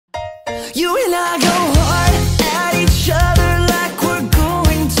You and I go hard at each other like we're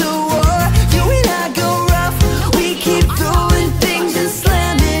going to war. You and I go rough, we keep throwing things and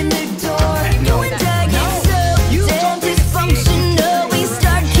slamming the door. You and I get so damn dysfunctional, we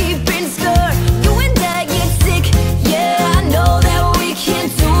start keeping score. You and I get sick, yeah, I know that we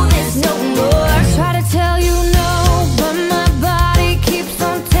can't do this no more. I try to tell you no, but my body keeps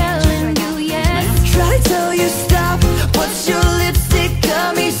on telling you yes. Try to tell you stop, but your lipstick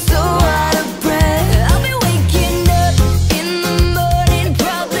got me so out of breath. I'll be waking up in the morning,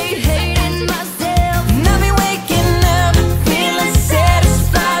 probably hating myself. And I'll be waking up feeling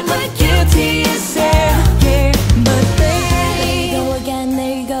satisfied, but guilty as hell. Yeah, but there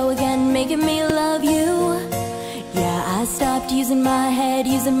you go again, making me love you. Yeah, I stopped using my head,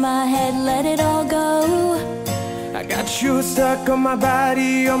 let it all go. I got you stuck on my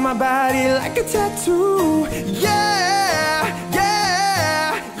body like a tattoo. Yeah.